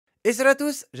Et salut à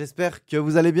tous, j'espère que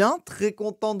vous allez bien, très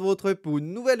content de vous retrouver pour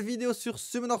une nouvelle vidéo sur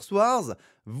Summonerswarfr.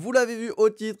 Vous l'avez vu au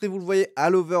titre et vous le voyez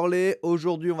à l'overlay,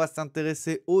 aujourd'hui on va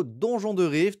s'intéresser au donjon de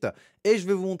Rift et je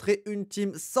vais vous montrer une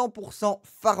team 100%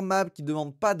 farmable qui ne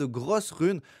demande pas de grosses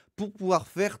runes pour pouvoir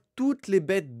faire toutes les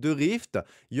bêtes de Rift.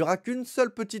 Il n'y aura qu'une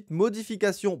seule petite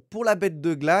modification pour la bête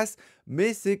de glace,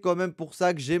 mais c'est quand même pour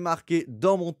ça que j'ai marqué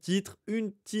dans mon titre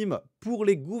une team pour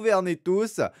les gouverner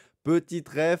tous. Petite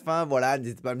ref, hein, voilà,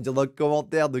 n'hésitez pas à me dire dans les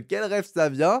commentaires de quel ref ça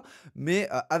vient. Mais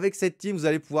avec cette team, vous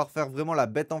allez pouvoir faire vraiment la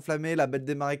bête enflammée, la bête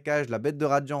des marécages, la bête de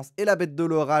radiance et la bête de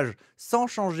l'orage sans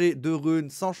changer de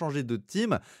rune, sans changer de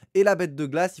team. Et la bête de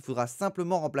glace, il faudra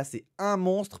simplement remplacer un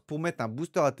monstre pour mettre un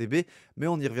booster ATB. Mais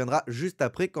on y reviendra juste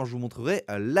après quand je vous montrerai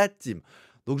la team.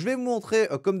 Donc je vais vous montrer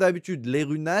comme d'habitude les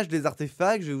runages, les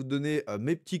artefacts, je vais vous donner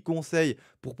mes petits conseils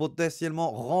pour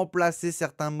potentiellement remplacer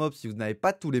certains mobs si vous n'avez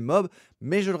pas tous les mobs.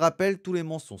 Mais je le rappelle, tous les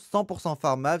monstres sont 100%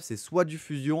 farmables, c'est soit du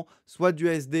fusion, soit du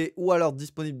SD ou alors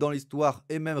disponible dans l'histoire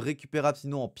et même récupérable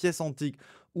sinon en pièces antiques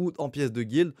ou en pièces de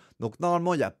guild. Donc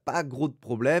normalement il n'y a pas gros de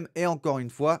problème et encore une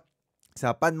fois, ça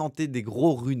va pas demander des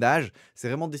gros runages, c'est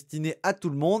vraiment destiné à tout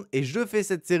le monde et je fais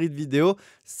cette série de vidéos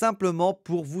simplement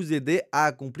pour vous aider à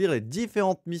accomplir les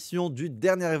différentes missions du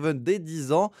dernier event des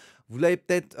 10 ans. Vous l'avez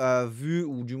peut-être vu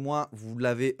ou du moins vous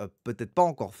l'avez peut-être pas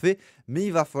encore fait, mais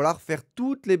il va falloir faire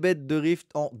toutes les bêtes de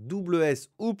Rift en double S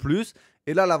ou plus.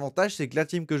 Et là l'avantage c'est que la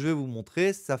team que je vais vous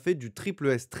montrer, ça fait du triple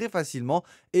S très facilement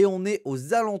et on est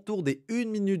aux alentours des 1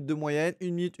 minute de moyenne,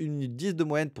 1 minute 10 de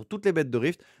moyenne pour toutes les bêtes de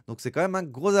Rift. Donc c'est quand même un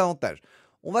gros avantage.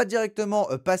 On va directement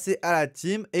passer à la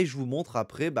team et je vous montre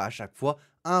après à chaque fois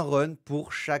un run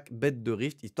pour chaque bête de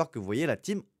Rift, histoire que vous voyez la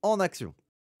team en action.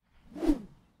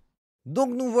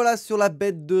 Donc nous voilà sur la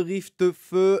bête de Rift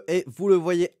Feu et vous le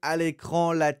voyez à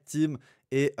l'écran, la team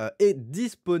est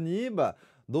disponible.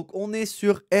 Donc on est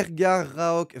sur Ergar,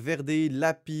 Raok, Verdei,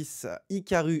 Lapis,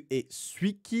 Ikaru et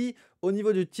Suiki. Au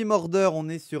niveau du team order, on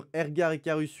est sur Ergar,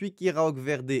 Ikaru, Suiki, Raok,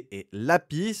 Verdei et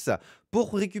Lapis.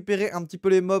 Pour récupérer un petit peu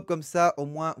les mobs comme ça, au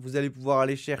moins vous allez pouvoir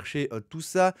aller chercher tout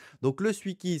ça. Donc le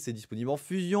Suiki c'est disponible en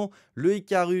fusion, le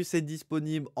Ikaru c'est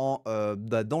disponible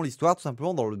dans l'histoire, tout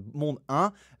simplement dans le monde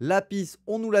 1. Lapis,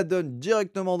 on nous la donne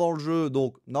directement dans le jeu,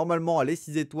 donc normalement elle est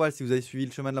 6 étoiles si vous avez suivi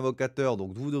le chemin de l'invocateur,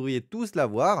 donc vous devriez tous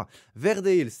l'avoir.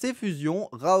 Verdale c'est fusion,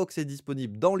 Raok c'est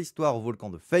disponible dans l'histoire au volcan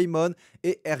de Feymon,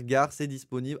 et Ergar c'est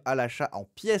disponible à l'achat en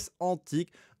pièces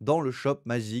antiques dans le shop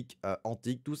magique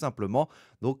antique tout simplement.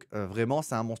 Donc vraiment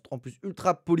c'est un monstre en plus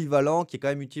ultra polyvalent qui est quand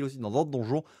même utile aussi dans d'autres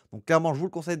donjons, donc clairement je vous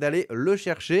le conseille d'aller le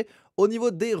chercher. Au niveau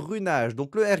des runages,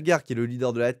 donc le Ergar qui est le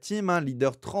leader de la team, hein,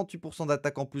 leader 38%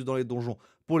 d'attaque en plus dans les donjons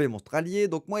pour les monstres alliés.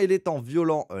 Donc moi il est en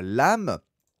violent lame.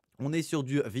 On est sur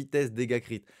du vitesse, dégâts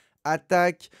crit,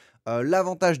 attaque.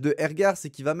 L'avantage de Ergar,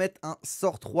 c'est qu'il va mettre un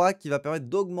sort 3 qui va permettre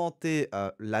d'augmenter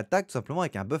l'attaque, tout simplement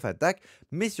avec un buff attaque.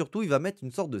 Mais surtout, il va mettre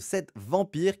une sorte de set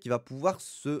vampire qui va pouvoir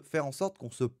se faire en sorte qu'on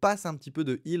se passe un petit peu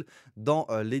de heal dans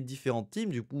les différentes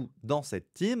teams, du coup dans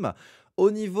cette team.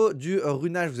 Au niveau du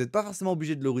runage, vous n'êtes pas forcément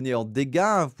obligé de le runer en dégâts,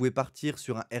 hein. Vous pouvez partir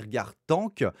sur un Ergar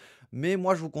tank. Mais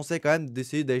moi, je vous conseille quand même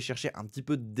d'essayer d'aller chercher un petit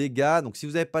peu de dégâts. Donc si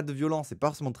vous n'avez pas de violence, c'est pas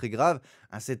forcément très grave.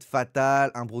 Un set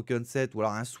fatal, un broken set ou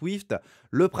alors un swift.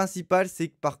 Le principal, c'est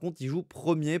que par contre, il joue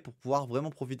premier pour pouvoir vraiment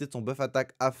profiter de son buff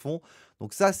attaque à fond.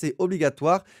 Donc ça, c'est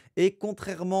obligatoire. Et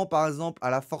contrairement, par exemple, à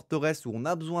la forteresse où on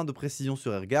a besoin de précision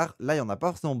sur Ergar, là, il n'y en a pas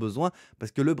forcément besoin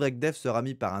parce que le break def sera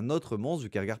mis par un autre monstre vu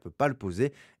qu'Ergar ne peut pas le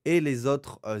poser. Et les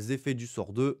autres effets du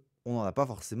sort 2, on n'en a pas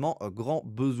forcément grand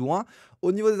besoin.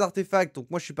 Au niveau des artefacts,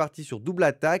 donc moi je suis parti sur double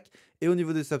attaque. Et au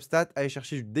niveau des substats, aller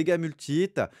chercher du dégât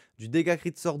multi-hit, du dégât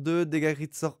crit sort 2, dégât crit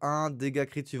sort 1, dégât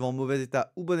crit suivant mauvais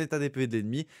état ou bon état des PV de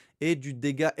l'ennemi, et du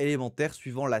dégât élémentaire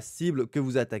suivant la cible que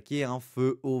vous attaquez, un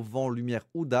feu, eau, vent, lumière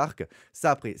ou dark. Ça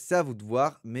après, c'est à vous de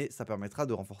voir, mais ça permettra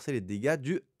de renforcer les dégâts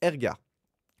du Ergar.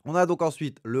 On a donc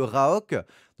ensuite le Raok.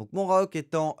 Donc mon Raok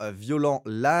étant violent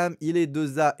lame, il est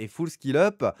 2A et full skill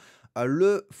up.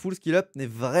 Le full skill up n'est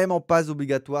vraiment pas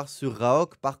obligatoire sur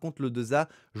Raok. Par contre, le 2A,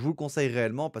 je vous le conseille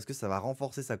réellement parce que ça va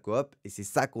renforcer sa coop et c'est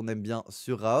ça qu'on aime bien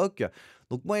sur Raok.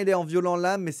 Donc moi, il est en violent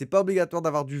lame, mais c'est pas obligatoire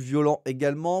d'avoir du violent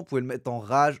également. Vous pouvez le mettre en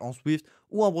rage, en swift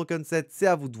ou en broken set, c'est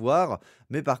à vous de voir.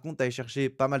 Mais par contre, allez chercher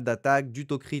pas mal d'attaques, du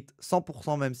taux crit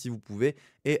 100% même si vous pouvez,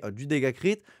 et du dégât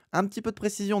crit. Un petit peu de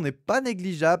précision n'est pas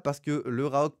négligeable parce que le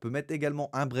Raok peut mettre également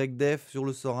un break def sur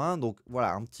le sort 1. Donc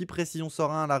voilà, un petit précision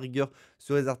sort 1 à la rigueur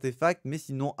sur les artefacts, mais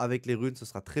sinon avec les runes ce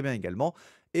sera très bien également.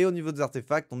 Et au niveau des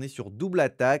artefacts, on est sur double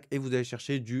attaque et vous allez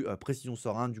chercher du précision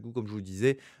sort 1, du coup comme je vous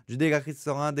disais, du dégât crit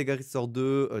sort 1, dégât crit sort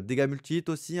 2, dégâts multi-hit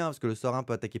aussi, hein, parce que le sort 1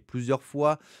 peut attaquer plusieurs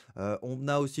fois. On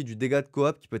a aussi du dégât de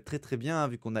coop qui peut être très très bien, hein,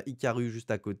 vu qu'on a Ikaru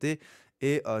juste à côté.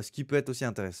 Et ce qui peut être aussi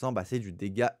intéressant, c'est du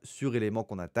dégât sur élément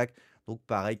qu'on attaque. Donc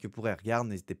pareil que pour Ergar,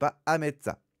 n'hésitez pas à mettre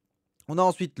ça. On a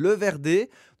ensuite le Verdé.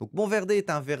 Donc mon Verdé est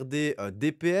un Verdé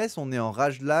DPS. On est en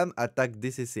Rage Lame, attaque,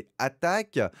 DCC,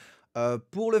 attaque.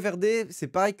 Pour le Verdé, c'est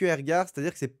pareil que Ergar,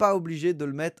 c'est-à-dire que c'est pas obligé de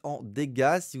le mettre en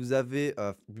dégâts. Si vous avez,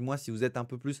 du moins si vous êtes un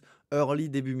peu plus early,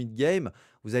 début mid-game,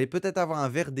 vous allez peut-être avoir un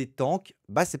Verdé tank.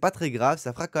 C'est pas très grave,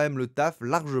 ça fera quand même le taf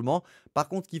largement. Par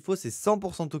contre, ce qu'il faut, c'est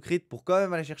 100% au crit pour quand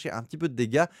même aller chercher un petit peu de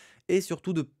dégâts et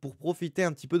surtout pour profiter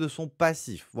un petit peu de son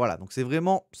passif. Voilà, donc c'est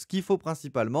vraiment ce qu'il faut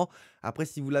principalement. Après,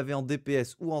 si vous l'avez en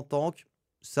DPS ou en tank,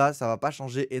 ça va pas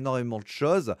changer énormément de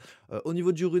choses. Au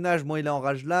niveau du runage, moi il est en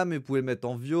rage là, mais vous pouvez le mettre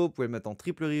en Vio, vous pouvez le mettre en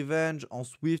triple revenge, en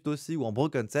Swift aussi ou en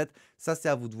broken set. Ça c'est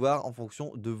à vous de voir en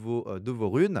fonction de vos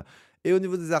runes. Et au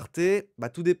niveau des artés,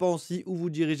 tout dépend aussi où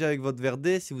vous dirigez avec votre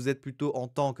Verdé. Si vous êtes plutôt en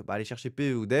tank, allez chercher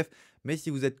PV ou def. Mais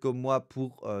si vous êtes comme moi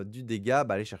pour du dégât,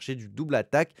 allez chercher du double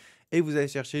attaque. Et vous allez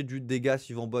chercher du dégât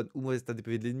suivant bonne ou mauvaise état des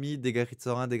PV de l'ennemi, dégâts crit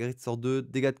sort 1, dégâts crit sort 2,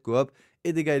 dégâts de coop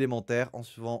et dégâts élémentaires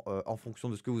en fonction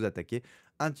de ce que vous attaquez.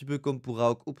 Un petit peu comme pour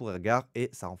Raok ou pour Ergar, et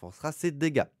ça renforcera ses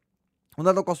dégâts. On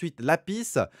a donc ensuite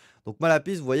Lapis. Donc moi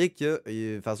Lapis, vous voyez que,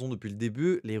 de toute façon depuis le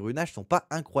début, les runages sont pas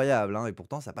incroyables, et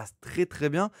pourtant ça passe très très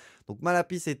bien. Donc ma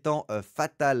Lapis étant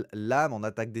Fatal Lame en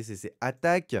attaque DCC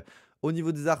attaque. Au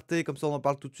niveau des artés, comme ça on en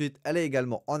parle tout de suite, elle est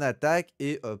également en attaque.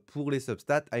 Et pour les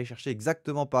substats, allez chercher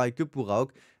exactement pareil que pour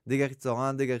Raok. Dégâts crit sort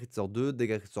 1, dégâts crit sort 2,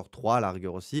 dégâts crit sort 3 à la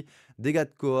rigueur aussi. Dégâts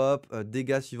de coop,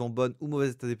 dégâts suivant bonne ou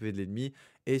mauvaise état d'épée de l'ennemi.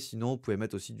 Et sinon, vous pouvez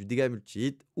mettre aussi du dégât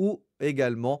multi-hit ou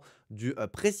également du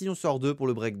précision sort 2 pour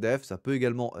le break def. Ça peut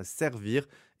également servir.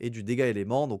 Et du dégât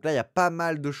élément. Donc là, il y a pas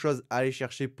mal de choses à aller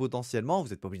chercher potentiellement. Vous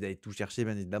n'êtes pas obligé d'aller tout chercher,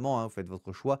 bien évidemment. Vous faites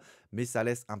votre choix. Mais ça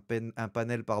laisse un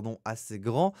panel assez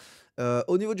grand.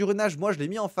 Au niveau du runage, moi, je l'ai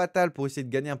mis en fatal pour essayer de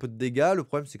gagner un peu de dégâts. Le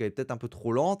problème, c'est qu'elle est peut-être un peu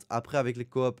trop lente. Après, avec les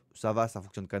coops, ça va, ça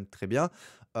fonctionne quand même très bien.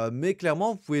 Mais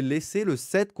clairement, vous pouvez laisser le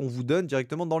set qu'on vous donne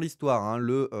directement dans l'histoire.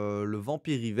 Le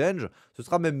Vampire Revenge, ce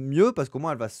sera même mieux parce qu'au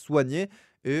moins, elle va se soigner.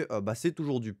 Et c'est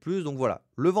toujours du plus. Donc voilà,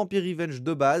 le Vampire Revenge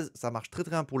de base, ça marche très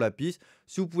très bien pour la piste.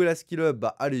 Si vous pouvez la skill up,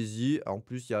 allez-y. En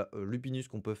plus, il y a Lupinus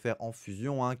qu'on peut faire en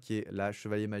fusion, qui est la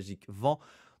Chevalier Magique Vent.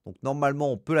 Donc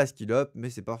normalement, on peut la skill up, mais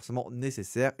c'est pas forcément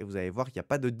nécessaire. Et vous allez voir qu'il n'y a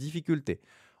pas de difficulté.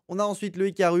 On a ensuite le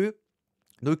Hikaru.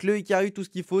 Donc le Hikaru, tout ce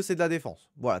qu'il faut, c'est de la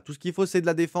défense. Voilà, tout ce qu'il faut, c'est de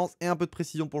la défense et un peu de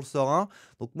précision pour le sort 1.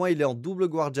 Donc moi, il est en double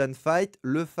Guardian Fight.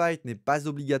 Le fight n'est pas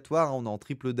obligatoire, on est en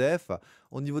triple def.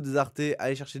 Au niveau des artés,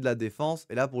 allez chercher de la défense.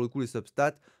 Et là, pour le coup, les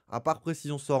substats, à part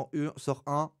précision sort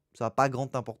 1, ça n'a pas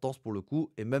grande importance pour le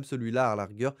coup. Et même celui-là, à la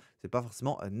rigueur, c'est pas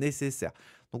forcément nécessaire.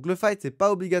 Donc le fight, c'est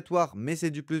pas obligatoire, mais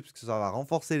c'est du plus, parce que ça va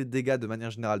renforcer les dégâts de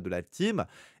manière générale de la team.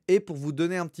 Et pour vous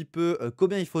donner un petit peu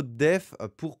combien il faut de def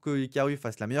pour que Hikaru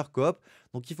fasse la meilleure coop,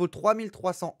 donc il faut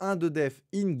 3301 de def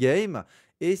in-game.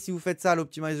 Et si vous faites ça à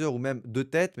l'optimizer, ou même de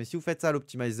tête, mais si vous faites ça à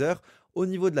l'optimizer, au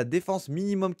niveau de la défense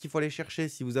minimum qu'il faut aller chercher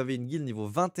si vous avez une guilde niveau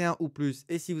 21 ou plus,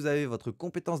 et si vous avez votre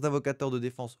compétence d'invocateur de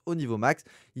défense au niveau max,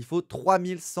 il faut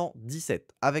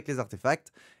 3117 avec les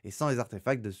artefacts, et sans les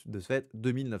artefacts de ce fait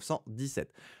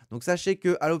 2917. Donc sachez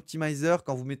que à l'optimizer,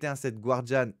 quand vous mettez un set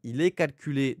Guardian, il est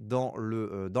calculé dans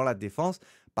la défense.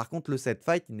 Par contre, le set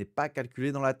fight, il n'est pas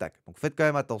calculé dans l'attaque. Donc faites quand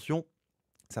même attention.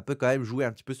 Ça peut quand même jouer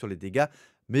un petit peu sur les dégâts.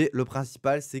 Mais le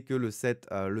principal, c'est que le set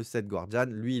Guardian,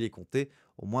 lui, il est compté.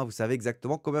 Au moins, vous savez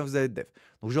exactement combien vous avez de def.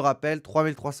 Donc je rappelle,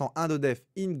 3301 de def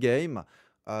in-game.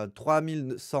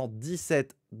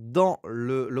 3117 dans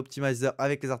l'optimizer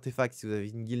avec les artefacts si vous avez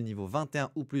une guild niveau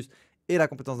 21 ou plus et la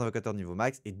compétence d'invocateur niveau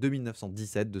max, et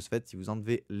 2917 de ce fait si vous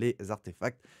enlevez les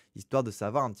artefacts, histoire de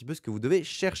savoir un petit peu ce que vous devez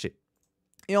chercher.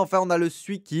 Et enfin, on a le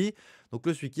Suiki. Donc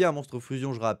le Suiki, un monstre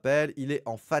fusion, je rappelle, il est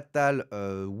en Fatal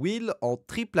Will, en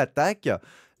triple attaque.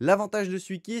 L'avantage de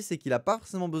Suiki, c'est qu'il n'a pas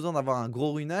forcément besoin d'avoir un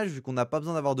gros runage, vu qu'on n'a pas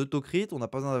besoin d'avoir d'auto-crit, on n'a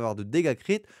pas besoin d'avoir de dégâts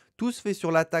crit. Tout se fait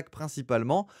sur l'attaque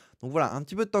principalement. Donc voilà, un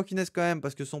petit peu de tankiness quand même,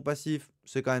 parce que son passif,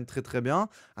 c'est quand même très très bien.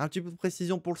 Un petit peu de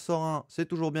précision pour le sort 1, c'est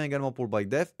toujours bien également pour le break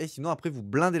def. Et sinon, après, vous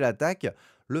blindez l'attaque.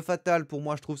 Le Fatal, pour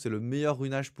moi, je trouve c'est le meilleur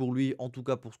runage pour lui, en tout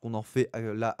cas pour ce qu'on en fait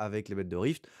là avec les bêtes de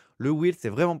Rift. Le Will, c'est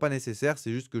vraiment pas nécessaire,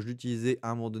 c'est juste que je l'utilisais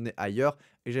à un moment donné ailleurs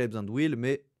et j'avais besoin de Will,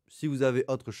 mais si vous avez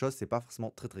autre chose, c'est pas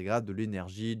forcément très très grave, de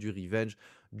l'énergie, du Revenge,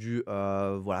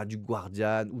 voilà, du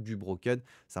Guardian ou du Broken,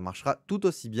 ça marchera tout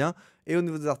aussi bien. Et au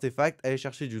niveau des artefacts, allez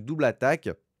chercher du double attaque.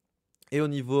 Et au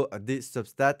niveau des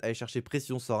substats, allez chercher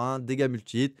pression sort 1, dégâts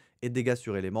multi-hit et dégâts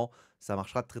sur élément. Ça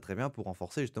marchera très très bien pour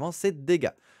renforcer justement ces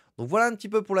dégâts. Donc voilà un petit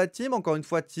peu pour la team. Encore une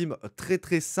fois, team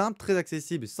très simple, très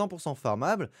accessible et 100%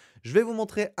 farmable. Je vais vous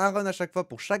montrer un run à chaque fois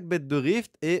pour chaque bête de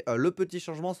rift et le petit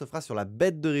changement se fera sur la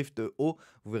bête de rift haut.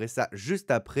 Vous verrez ça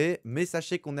juste après. Mais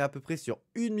sachez qu'on est à peu près sur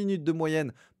 1 minute de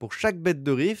moyenne pour chaque bête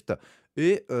de rift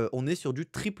et on est sur du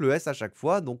triple S à chaque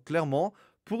fois. Donc clairement,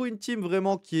 pour une team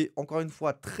vraiment qui est encore une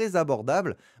fois très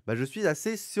abordable, je suis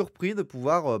assez surpris de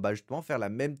pouvoir justement faire la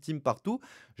même team partout.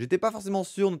 J'étais pas forcément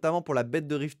sûr, notamment pour la bête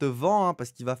de rift vent, hein,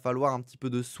 parce qu'il va falloir un petit peu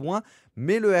de soin.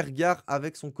 Mais le Ergar,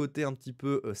 avec son côté un petit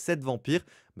peu cette vampire,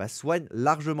 soigne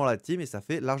largement la team et ça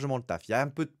fait largement le taf. Il y a un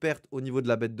peu de perte au niveau de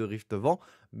la bête de rift vent,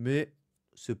 mais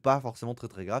c'est pas forcément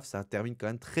très grave. Ça termine quand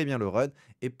même très bien le run.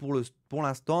 Et pour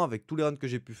l'instant, avec tous les runs que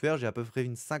j'ai pu faire, j'ai à peu près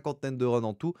une cinquantaine de runs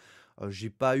en tout. J'ai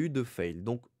pas eu de fail.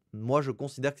 Donc moi, je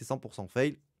considère que c'est 100%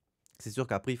 fail. C'est sûr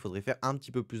qu'après, il faudrait faire un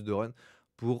petit peu plus de runs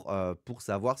pour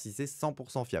savoir si c'est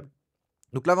 100% fiable.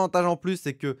 Donc l'avantage en plus,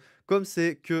 c'est que comme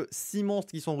c'est que 6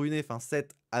 monstres qui sont ruinés, enfin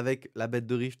 7 avec la bête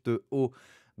de rift haut,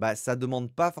 ça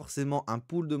demande pas forcément un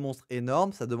pool de monstres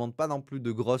énorme, ça demande pas non plus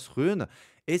de grosses runes,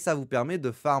 et ça vous permet de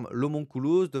farm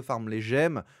l'homunculus, de farm les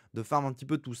gemmes, de farm un petit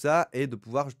peu tout ça, et de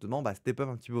pouvoir justement step up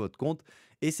un petit peu votre compte.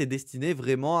 Et c'est destiné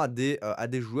vraiment à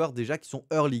des joueurs déjà qui sont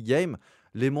early game.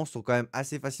 Les monstres sont quand même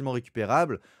assez facilement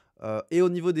récupérables. Et au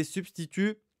niveau des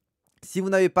substituts, si vous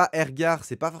n'avez pas Ergar,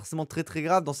 c'est pas forcément très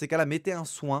grave. Dans ces cas-là, mettez un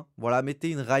soin. Voilà, mettez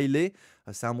une Riley.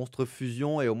 C'est un monstre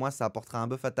fusion et au moins ça apportera un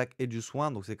buff attaque et du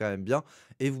soin. Donc c'est quand même bien.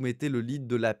 Et vous mettez le lead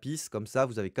de Lapis. Comme ça,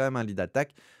 vous avez quand même un lead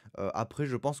attaque. Après,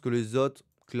 je pense que les autres,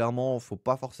 clairement, faut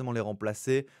pas forcément les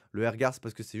remplacer. Le Ergar, c'est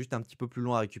parce que c'est juste un petit peu plus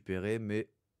long à récupérer. Mais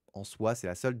en soi, c'est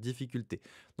la seule difficulté.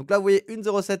 Donc là, vous voyez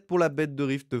 1,07 pour la bête de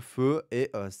rift feu.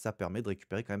 Et ça permet de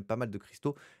récupérer quand même pas mal de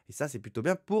cristaux. Et ça, c'est plutôt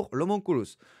bien pour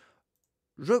l'homunculus.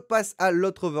 Je passe à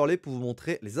l'autre overlay pour vous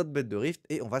montrer les autres bêtes de rift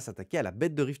et on va s'attaquer à la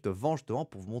bête de rift vent justement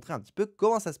pour vous montrer un petit peu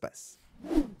comment ça se passe.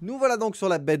 Nous voilà donc sur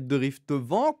la bête de rift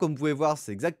vent. Comme vous pouvez voir,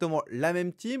 c'est exactement la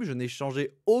même team. Je n'ai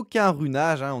changé aucun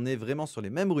runage, hein. On est vraiment sur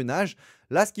les mêmes runages.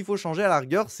 Là, ce qu'il faut changer à la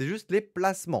rigueur, c'est juste les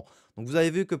placements. Donc vous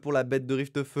avez vu que pour la bête de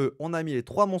rift feu, on a mis les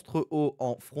 3 monstres hauts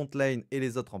en front lane et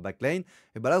les autres en back lane.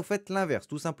 Et là, vous faites l'inverse,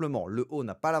 tout simplement. Le haut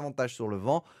n'a pas l'avantage sur le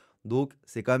vent. Donc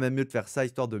c'est quand même mieux de faire ça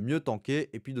histoire de mieux tanker.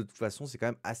 Et puis de toute façon, c'est quand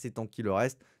même assez tanky le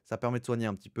reste. Ça permet de soigner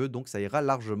un petit peu, donc ça ira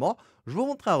largement. Je vous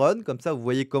montre un run, comme ça vous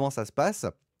voyez comment ça se passe.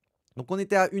 Donc on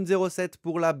était à 1,07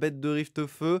 pour la bête de rift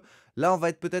feu. Là on va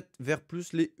être peut-être vers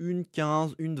plus les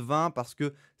 1,15, 1,20 parce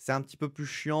que c'est un petit peu plus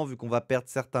chiant vu qu'on va perdre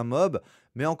certains mobs.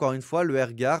 Mais encore une fois, le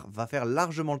Ergar va faire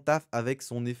largement le taf avec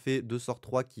son effet de sort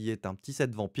 3 qui est un petit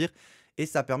set vampire. Et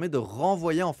ça permet de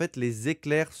renvoyer en fait les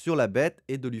éclairs sur la bête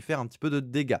et de lui faire un petit peu de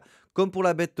dégâts. Comme pour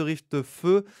la bête de rift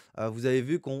feu, vous avez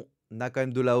vu qu'on a quand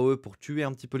même de l'AOE pour tuer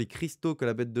un petit peu les cristaux que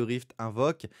la bête de rift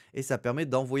invoque. Et ça permet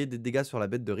d'envoyer des dégâts sur la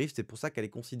bête de rift. C'est pour ça qu'elle est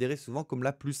considérée souvent comme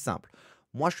la plus simple.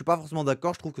 Moi, je suis pas forcément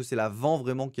d'accord. Je trouve que c'est la vent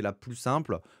vraiment qui est la plus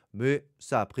simple. Mais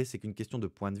ça, après, c'est qu'une question de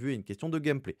point de vue et une question de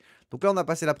gameplay. Donc là, on a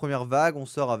passé la première vague. On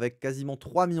sort avec quasiment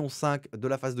 3,5 millions de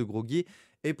la phase de Groggy.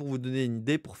 Et pour vous donner une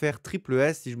idée, pour faire triple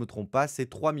S, si je ne me trompe pas,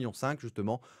 c'est 3,5 millions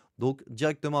justement. Donc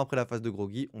directement après la phase de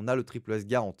Groggy, on a le triple S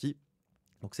garanti.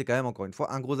 Donc c'est quand même encore une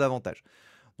fois un gros avantage.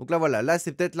 Donc là voilà, là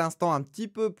c'est peut-être l'instant un petit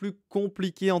peu plus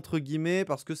compliqué entre guillemets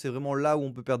parce que c'est vraiment là où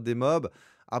on peut perdre des mobs.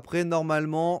 Après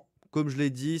normalement, comme je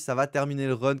l'ai dit, ça va terminer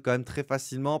le run quand même très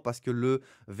facilement parce que le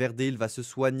Verdale va se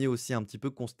soigner aussi un petit peu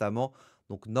constamment.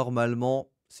 Donc normalement,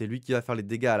 c'est lui qui va faire les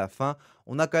dégâts à la fin.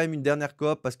 On a quand même une dernière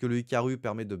coop parce que le Hikaru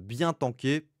permet de bien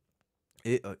tanker.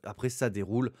 Et après ça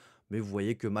déroule. Mais vous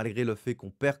voyez que malgré le fait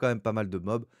qu'on perd quand même pas mal de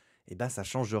mobs, ça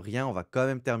change rien. On va quand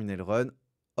même terminer le run.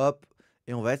 Hop.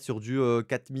 Et on va être sur du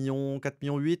 4 millions, 4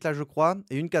 millions 8 là je crois.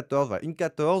 Et une 14. Voilà, une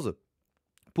 14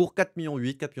 pour 4 millions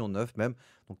 8, 4 millions 9 même.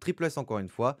 Donc triple S encore une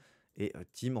fois. Et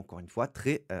team encore une fois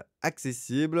très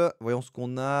accessible. Voyons ce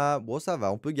qu'on a. Bon ça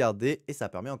va, on peut garder. Et ça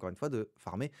permet encore une fois de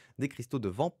farmer des cristaux de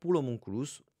vent pour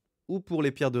l'homunculus. Ou pour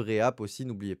les pierres de réap aussi.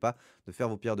 N'oubliez pas de faire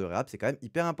vos pierres de réap. C'est quand même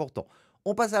hyper important.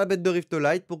 On passe à la bête de Rift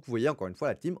Light pour que vous voyez encore une fois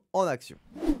la team en action.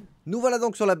 Nous voilà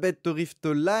donc sur la bête de Rift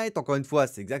Light. Encore une fois,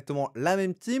 c'est exactement la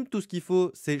même team. Tout ce qu'il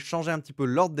faut, c'est changer un petit peu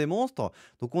l'ordre des monstres.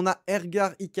 Donc on a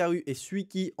Ergar, Hikaru et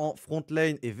Suiki en front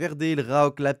lane et Verdale,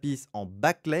 Raok, Lapis en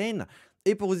back lane.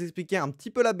 Et pour vous expliquer un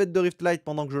petit peu la bête de Rift Light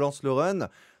pendant que je lance le run.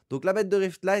 Donc la bête de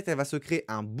Rift Light, elle va se créer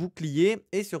un bouclier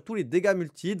et surtout les dégâts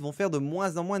multi-hits vont faire de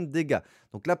moins en moins de dégâts.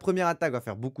 Donc la première attaque va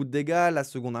faire beaucoup de dégâts, la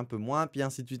seconde un peu moins, puis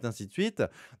ainsi de suite, ainsi de suite.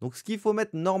 Donc ce qu'il faut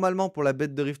mettre normalement pour la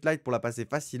bête de Rift Light pour la passer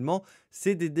facilement,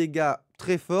 c'est des dégâts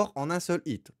très forts en un seul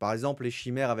hit. Par exemple les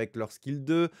chimères avec leur skill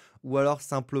 2 ou alors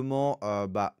simplement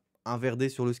un verdé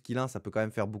sur le skill 1, ça peut quand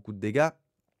même faire beaucoup de dégâts.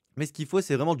 Mais ce qu'il faut,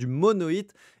 c'est vraiment du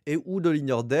mono-hit et ou de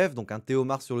ligneur def, donc un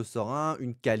Théomar sur le sort 1,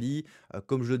 une Kali,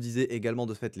 comme je le disais également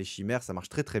de fait les chimères, ça marche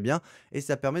très très bien et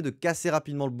ça permet de casser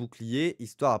rapidement le bouclier,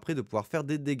 histoire après de pouvoir faire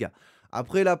des dégâts.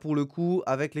 Après là pour le coup,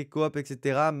 avec les coops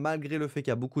etc, malgré le fait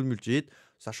qu'il y a beaucoup de multi-hit,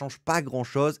 ça change pas grand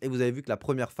chose et vous avez vu que la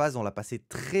première phase on l'a passé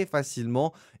très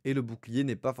facilement et le bouclier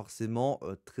n'est pas forcément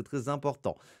très très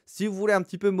important. Si vous voulez un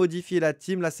petit peu modifier la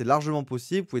team, là c'est largement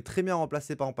possible, vous pouvez très bien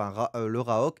remplacer par exemple le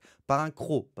Raok par un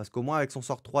Croc, parce qu'au moins avec son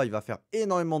sort 3 il va faire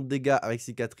énormément de dégâts avec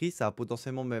cicatrice, ça va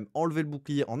potentiellement même enlever le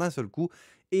bouclier en un seul coup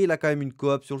et il a quand même une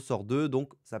coop sur le sort 2,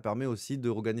 donc ça permet aussi de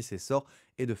regagner ses sorts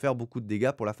et de faire beaucoup de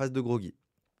dégâts pour la phase de Groggy.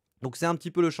 Donc c'est un petit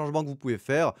peu le changement que vous pouvez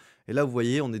faire. Et là, vous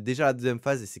voyez, on est déjà à la deuxième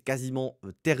phase et c'est quasiment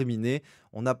terminé.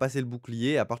 On a passé le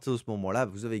bouclier et à partir de ce moment-là,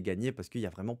 vous avez gagné parce qu'il n'y a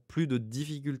vraiment plus de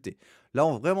difficultés. Là,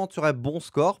 on est vraiment sur un bon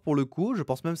score pour le coup. Je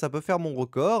pense même que ça peut faire mon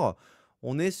record.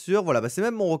 On est sur, voilà, c'est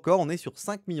même mon record. On est sur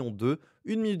 5 millions 2,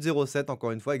 1 minute 07 encore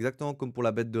une fois, exactement comme pour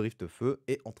la bête de Rift Feu.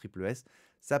 Et en triple S,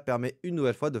 ça permet une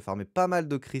nouvelle fois de farmer pas mal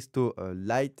de cristaux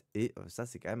light. Et ça,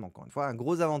 c'est quand même encore une fois un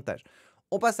gros avantage.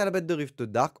 On passe à la bête de Rift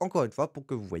Dark, encore une fois, pour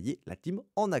que vous voyez la team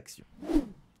en action.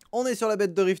 On est sur la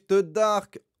bête de Rift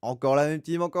Dark, encore la même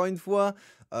team, encore une fois.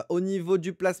 Au niveau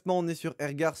du placement, on est sur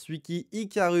Ergar, Suiki,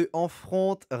 Ikaru en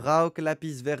front, Raok,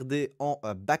 Lapis, Verde en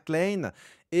backlane.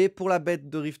 Et pour la bête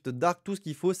de Rift Dark, tout ce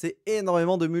qu'il faut, c'est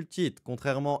énormément de multi-hit,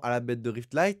 contrairement à la bête de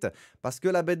Rift Light, parce que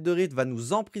la bête de Rift va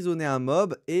nous emprisonner un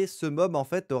mob, et ce mob, en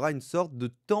fait, aura une sorte de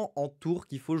temps en tour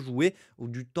qu'il faut jouer, ou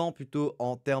du temps plutôt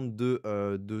en termes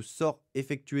de sorts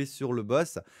effectués sur le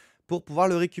boss, pour pouvoir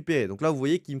le récupérer. Donc là, vous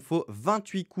voyez qu'il me faut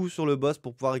 28 coups sur le boss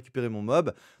pour pouvoir récupérer mon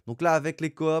mob. Donc là, avec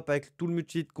les coops, avec tout le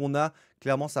multi-hit qu'on a,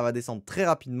 clairement, ça va descendre très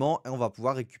rapidement, et on va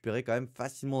pouvoir récupérer quand même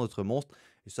facilement notre monstre.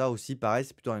 Et ça aussi, pareil,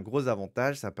 c'est plutôt un gros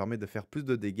avantage. Ça permet de faire plus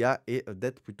de dégâts et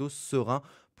d'être plutôt serein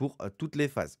pour toutes les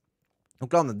phases.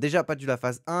 Donc là, on a déjà battu la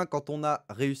phase 1. Quand on a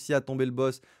réussi à tomber le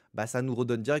boss, ça nous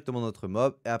redonne directement notre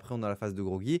mob. Et après, on a la phase de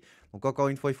Groggy. Donc encore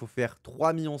une fois, il faut faire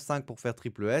 3,5 millions pour faire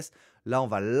triple S. Là, on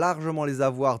va largement les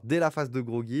avoir dès la phase de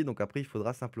Groggy. Donc après, il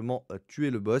faudra simplement tuer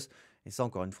le boss. Et ça,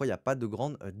 encore une fois, il n'y a pas de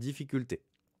grande difficulté.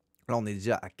 Là, on est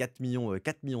déjà à 4 millions,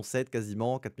 4 millions 7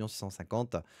 quasiment, 4 millions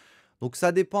 650. Donc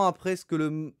ça dépend après ce que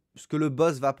le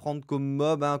boss va prendre comme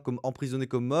mob, comme emprisonné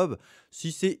comme mob.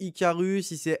 Si c'est Ikaru,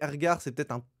 si c'est Ergar, c'est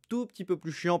peut-être un tout petit peu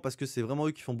plus chiant parce que c'est vraiment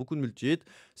eux qui font beaucoup de multi-hit.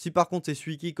 Si par contre c'est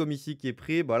Suiki comme ici qui est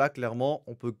pris, là clairement,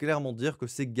 on peut clairement dire que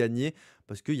c'est gagné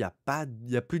parce qu'il n'y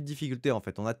a plus de difficulté en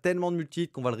fait. On a tellement de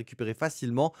multi-hit qu'on va le récupérer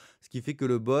facilement, ce qui fait que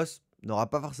le boss n'aura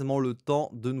pas forcément le temps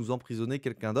de nous emprisonner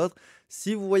quelqu'un d'autre.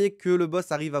 Si vous voyez que le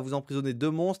boss arrive à vous emprisonner 2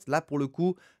 monstres, là pour le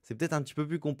coup, c'est peut-être un petit peu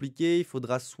plus compliqué. Il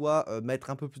faudra soit mettre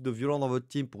un peu plus de violent dans votre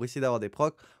team pour essayer d'avoir des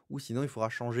procs, ou sinon il faudra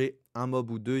changer un mob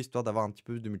ou deux, histoire d'avoir un petit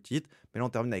peu plus de multi-hit. Mais là on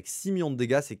termine avec 6 millions de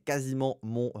dégâts, c'est quasiment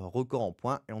mon record en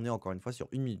points, et on est encore une fois sur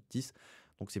 1 minute 10.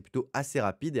 Donc c'est plutôt assez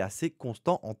rapide et assez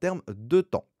constant en termes de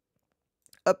temps.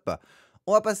 Hop,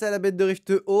 on va passer à la bête de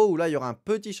Rift haut où là il y aura un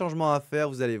petit changement à faire,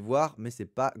 vous allez voir, mais c'est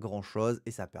pas grand chose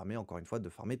et ça permet encore une fois de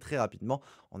farmer très rapidement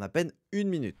en à peine 1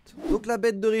 minute. Donc la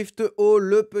bête de Rift haut,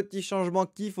 le petit changement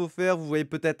qu'il faut faire, vous voyez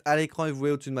peut-être à l'écran et vous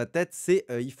voyez au-dessus de ma tête, c'est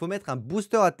il faut mettre un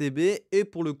booster ATB et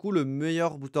pour le coup le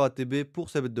meilleur booster ATB pour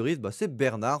sa bête de Rift, c'est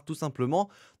Bernard tout simplement.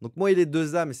 Donc moi il est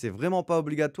 2A mais c'est vraiment pas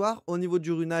obligatoire. Au niveau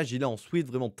du runage il est en suite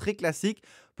vraiment très classique.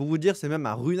 Pour vous dire, c'est même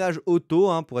un runage auto,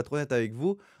 pour être honnête avec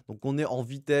vous. Donc on est en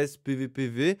vitesse,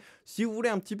 PV. Si vous voulez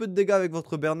un petit peu de dégâts avec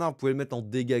votre Bernard, vous pouvez le mettre en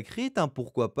dégâts crit,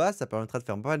 pourquoi pas, ça permettra de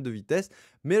faire pas mal de vitesse.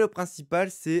 Mais le principal,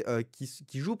 c'est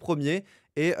qu'il joue premier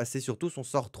et c'est surtout son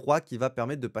sort 3 qui va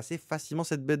permettre de passer facilement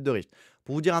cette bête de Rift.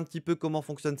 Pour vous dire un petit peu comment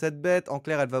fonctionne cette bête, en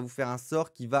clair, elle va vous faire un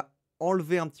sort qui va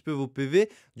enlever un petit peu vos PV,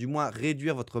 du moins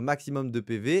réduire votre maximum de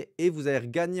PV et vous allez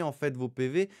regagner en fait vos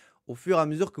PV au fur et à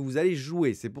mesure que vous allez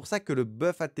jouer. C'est pour ça que le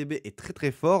buff ATB est très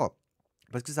très fort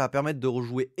parce que ça va permettre de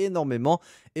rejouer énormément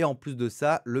et en plus de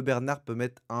ça, le Bernard peut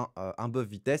mettre un buff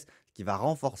vitesse qui va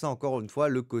renforcer encore une fois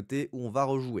le côté où on va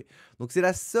rejouer. Donc c'est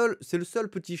le seul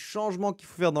petit changement qu'il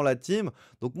faut faire dans la team.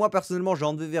 Donc moi personnellement j'ai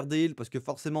enlevé Verdale parce que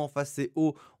forcément en face c'est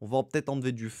haut, on va peut-être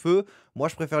enlever du feu. Moi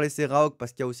je préfère laisser Raok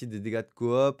parce qu'il y a aussi des dégâts de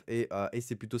coop et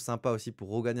c'est plutôt sympa aussi pour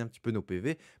regagner un petit peu nos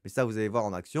PV. Mais ça vous allez voir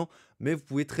en action. Mais vous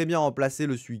pouvez très bien remplacer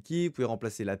le Suiki, vous pouvez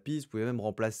remplacer Lapis, vous pouvez même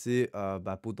remplacer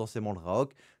potentiellement le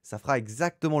Raok. Ça fera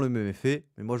exactement le même effet.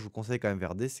 Mais moi je vous conseille quand même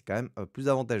Verdale, c'est quand même plus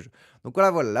avantageux. Donc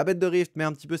voilà, la bête de Rift met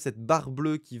un petit peu cette barre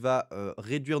bleue qui va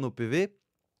réduire nos PV.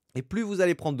 Et plus vous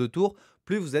allez prendre de tours,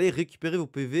 plus vous allez récupérer vos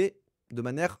PV de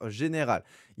manière générale.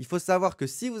 Il faut savoir que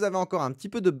si vous avez encore un petit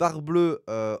peu de barre bleue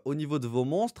au niveau de vos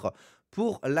monstres,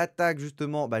 pour l'attaque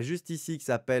justement, juste ici qui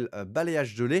s'appelle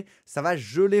balayage gelé, ça va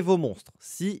geler vos monstres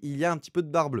s'il y a un petit peu de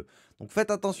barre bleue. Donc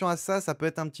faites attention à ça, ça peut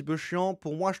être un petit peu chiant.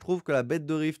 Pour moi, je trouve que la bête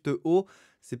de rift haut,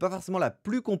 c'est pas forcément la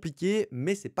plus compliquée,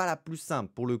 mais c'est pas la plus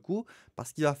simple pour le coup,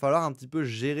 parce qu'il va falloir un petit peu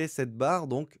gérer cette barre.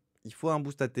 Donc il faut un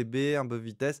boost ATB, un buff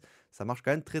vitesse, ça marche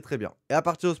quand même très très bien. Et à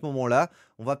partir de ce moment-là,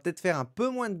 on va peut-être faire un peu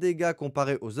moins de dégâts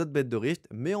comparé aux autres bêtes de rift,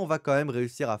 mais on va quand même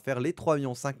réussir à faire les 3,5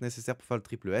 millions nécessaires pour faire le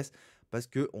triple S, parce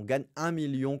qu'on gagne 1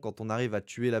 million quand on arrive à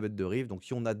tuer la bête de rift. Donc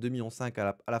si on a 2,5 millions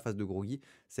à la phase de groggy,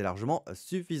 c'est largement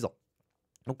suffisant.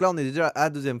 Donc là, on est déjà à la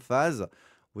deuxième phase.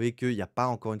 Vous voyez qu'il n'y a pas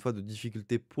encore une fois de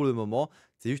difficulté pour le moment.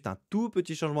 C'est juste un tout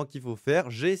petit changement qu'il faut faire.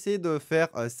 J'ai essayé de faire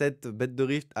cette bête de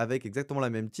rift avec exactement la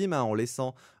même team, en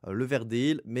laissant le vert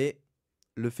des heals. Mais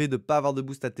le fait de ne pas avoir de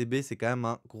boost ATB, c'est quand même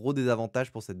un gros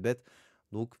désavantage pour cette bête.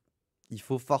 Donc il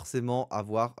faut forcément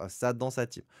avoir ça dans sa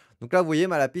team. Donc là, vous voyez,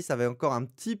 ma lapis avait encore un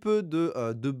petit peu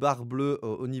de barre bleue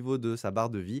au niveau de sa barre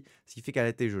de vie, ce qui fait qu'elle a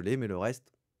été gelée, mais le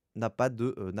reste n'a pas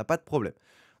de problème.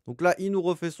 Donc là, il nous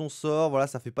refait son sort, voilà,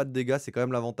 ça fait pas de dégâts, c'est quand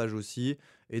même l'avantage aussi.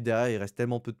 Et derrière, il reste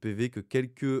tellement peu de PV que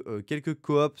quelques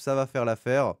coops, ça va faire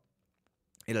l'affaire.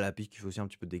 Et la lapis qui fait aussi un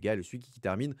petit peu de dégâts, et celui qui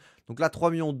termine. Donc là,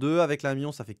 3,2 millions, avec la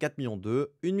million, ça fait 4,2 millions.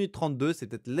 1 minute 32, c'est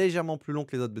peut-être légèrement plus long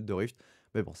que les autres bêtes de rift.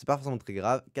 Mais bon, c'est pas forcément très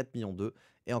grave, 4,2 millions.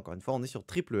 Et encore une fois, on est sur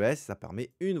triple S, ça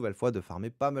permet une nouvelle fois de farmer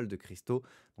pas mal de cristaux.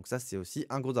 Donc ça, c'est aussi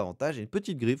un gros avantage. Et une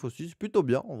petite griffe aussi, c'est plutôt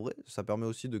bien en vrai. Ça permet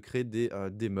aussi de créer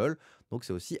des meules. Donc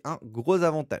c'est aussi un gros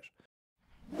avantage.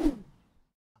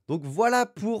 Donc voilà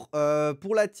pour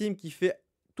la team qui fait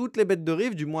toutes les bêtes de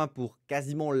rift, du moins pour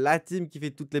quasiment la team qui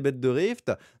fait toutes les bêtes de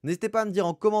rift. N'hésitez pas à me dire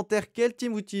en commentaire quelle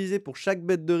team vous utilisez pour chaque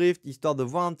bête de rift, histoire de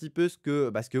voir un petit peu ce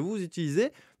que vous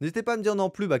utilisez. N'hésitez pas à me dire non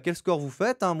plus quel score vous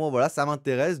faites, moi voilà, ça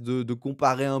m'intéresse de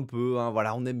comparer un peu,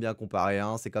 voilà, on aime bien comparer,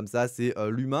 c'est comme ça, c'est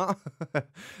l'humain.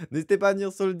 N'hésitez pas à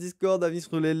venir sur le Discord, à venir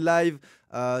sur les lives,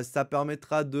 ça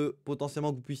permettra de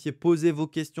potentiellement que vous puissiez poser vos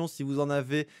questions si vous en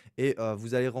avez, et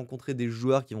vous allez rencontrer des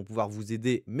joueurs qui vont pouvoir vous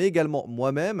aider, mais également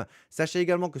moi-même. Sachez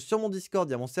également que sur mon Discord,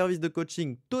 il y a mon service de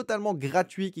coaching totalement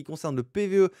gratuit qui concerne le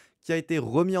PvE qui a été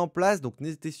remis en place. Donc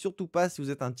n'hésitez surtout pas, si vous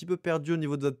êtes un petit peu perdu au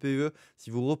niveau de votre PvE, si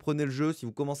vous reprenez le jeu, si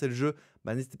vous commencez le jeu,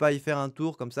 n'hésitez pas à y faire un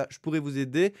tour, comme ça je pourrai vous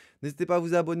aider. N'hésitez pas à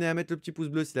vous abonner, à mettre le petit pouce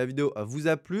bleu si la vidéo vous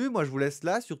a plu. Moi je vous laisse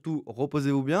là, surtout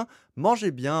reposez-vous bien,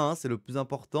 mangez bien, c'est le plus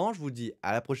important. Je vous dis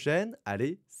à la prochaine,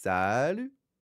 allez, salut!